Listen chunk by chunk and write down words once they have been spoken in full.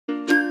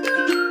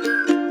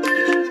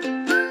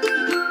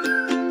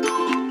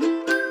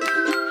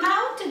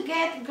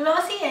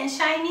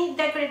shiny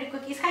decorated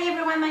cookies. Hi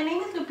everyone, my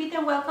name is Lupita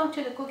and welcome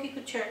to the Cookie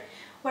Couture,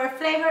 where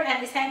flavor and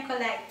design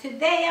collide.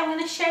 Today I'm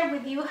going to share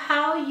with you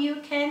how you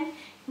can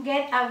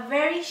get a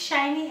very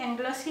shiny and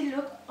glossy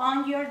look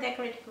on your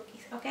decorated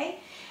cookies, okay?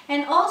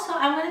 And also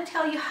I'm going to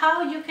tell you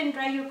how you can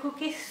dry your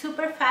cookies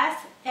super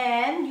fast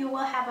and you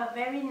will have a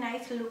very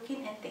nice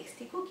looking and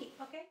tasty cookie,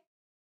 okay?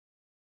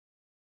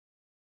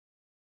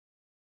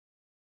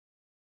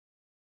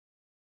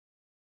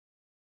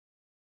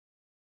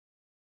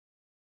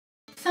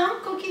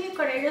 Some cookie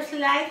decorators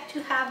like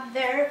to have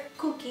their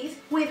cookies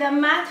with a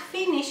matte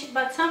finish,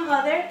 but some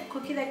other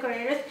cookie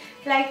decorators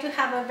like to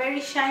have a very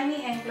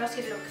shiny and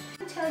glossy look.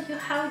 I'll tell you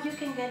how you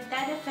can get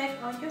that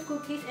effect on your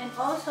cookies, and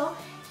also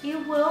it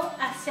will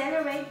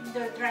accelerate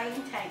the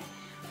drying time.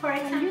 For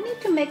example, when you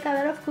need to make a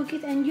lot of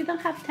cookies and you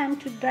don't have time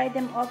to dry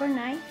them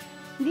overnight,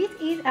 this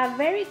is a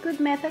very good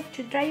method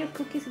to dry your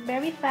cookies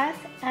very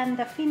fast and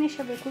the finish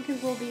of your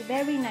cookies will be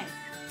very nice.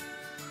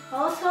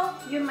 Also,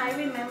 you might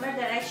remember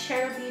that I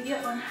shared a video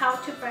on how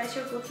to price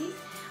your cookies.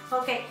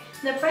 Okay,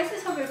 the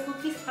prices of your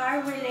cookies are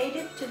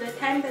related to the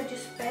time that you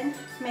spend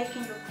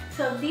making your cookies.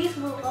 So this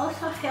will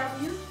also help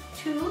you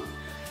to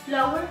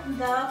lower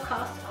the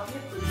cost of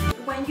your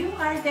cookies. When you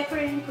are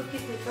decorating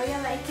cookies with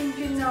royal icing,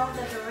 you know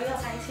that the royal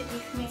icing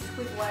is mixed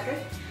with water.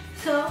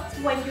 So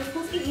when your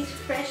cookie is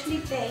freshly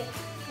baked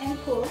and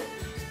cool,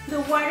 the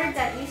water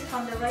that is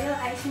on the royal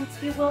icing,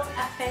 it will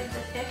affect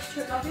the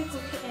texture of your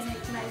cookie and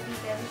it might be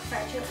very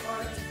fragile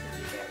or it could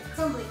be very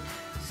crumbly.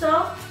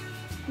 So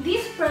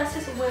this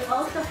process will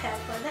also help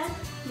for that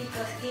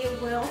because it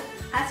will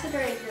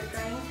accelerate the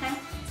drying time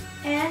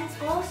and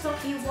also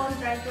it won't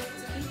dry your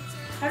cookie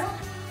at all.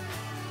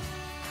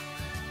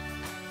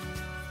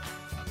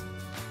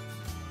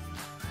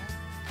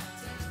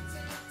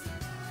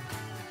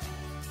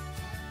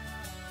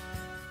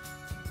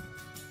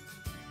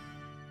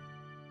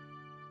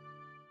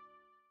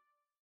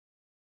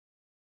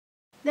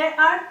 There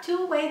are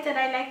two ways that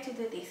I like to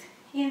do this.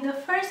 In the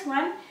first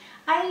one,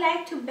 I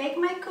like to bake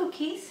my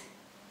cookies,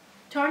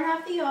 turn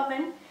off the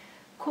oven,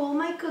 cool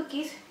my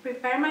cookies,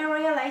 prepare my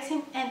royal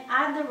icing and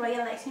add the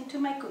royal icing to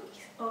my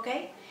cookies,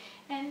 okay?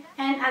 And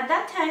at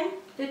that time,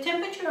 the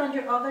temperature on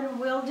your oven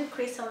will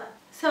decrease a lot.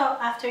 So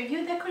after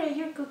you decorate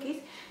your cookies,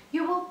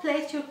 you will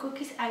place your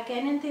cookies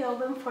again in the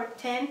oven for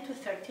 10 to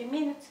 30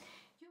 minutes.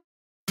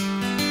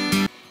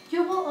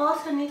 You will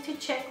also need to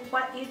check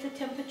what is the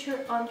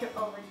temperature on your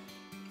oven.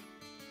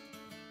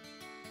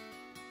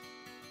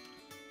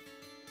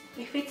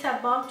 If it's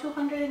above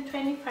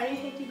 220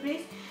 Fahrenheit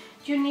degrees,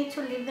 you need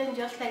to leave them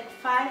just like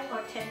 5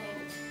 or 10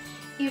 minutes.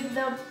 If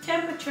the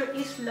temperature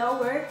is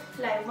lower,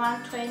 like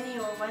 120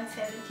 or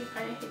 170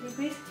 Fahrenheit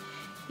degrees,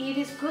 it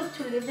is good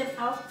to leave them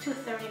up to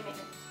 30 minutes.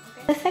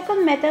 Okay? The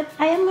second method,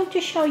 I am going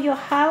to show you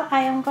how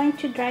I am going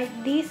to dry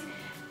these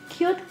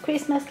cute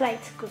Christmas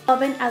lights cookies.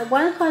 Oven at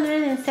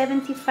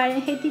 170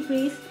 Fahrenheit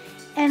degrees,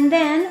 and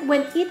then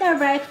when it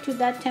arrives to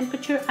that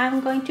temperature, I'm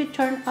going to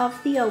turn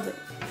off the oven.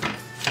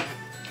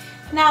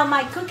 Now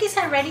my cookies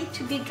are ready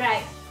to be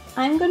dried.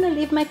 I'm going to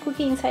leave my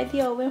cookie inside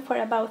the oven for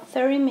about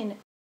 30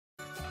 minutes.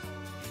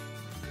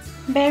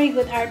 Very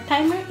good, our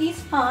timer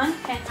is on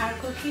and our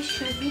cookies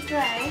should be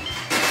dry.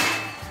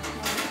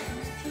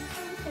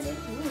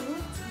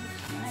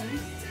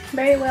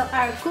 Very well,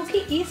 our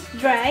cookie is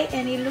dry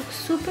and it looks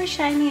super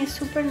shiny and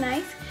super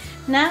nice.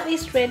 Now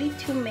it's ready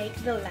to make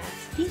the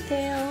last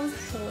details.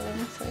 So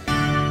I'm so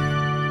excited.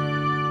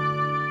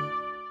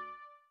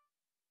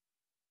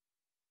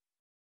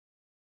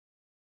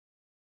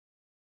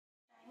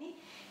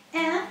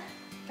 And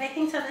I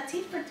think so that's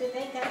it for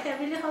today, guys. I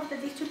really hope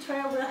that this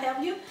tutorial will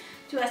help you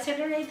to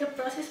accelerate the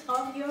process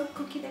of your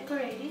cookie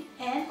decorating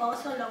and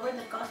also lower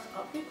the cost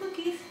of your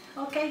cookies.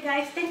 Okay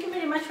guys, thank you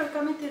very much for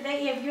coming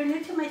today. If you're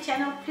new to my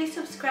channel, please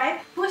subscribe.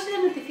 Push the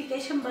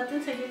notification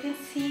button so you can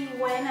see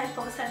when I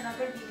post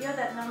another video.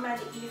 That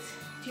normally is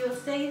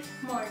Tuesday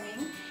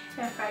morning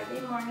and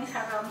Friday mornings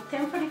around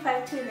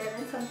 10:45 to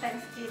 11.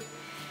 Sometimes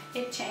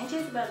it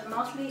changes, but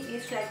mostly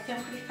it's like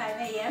 10:45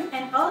 a.m.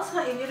 And also,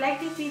 if you like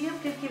this video,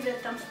 please give it a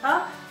thumbs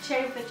up,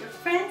 share it with your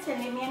friends,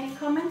 and leave me any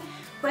comment,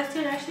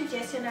 question or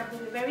suggestion. I will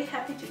be very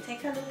happy to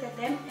take a look at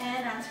them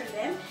and answer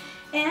them.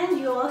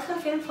 And you also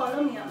can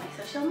follow me on my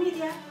social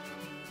media.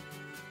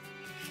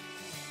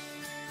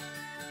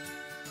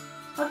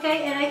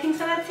 Okay, and I think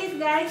so that's it,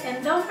 guys.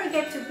 And don't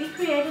forget to be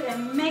creative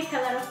and make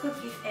a lot of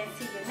cookies, and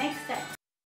see you next time.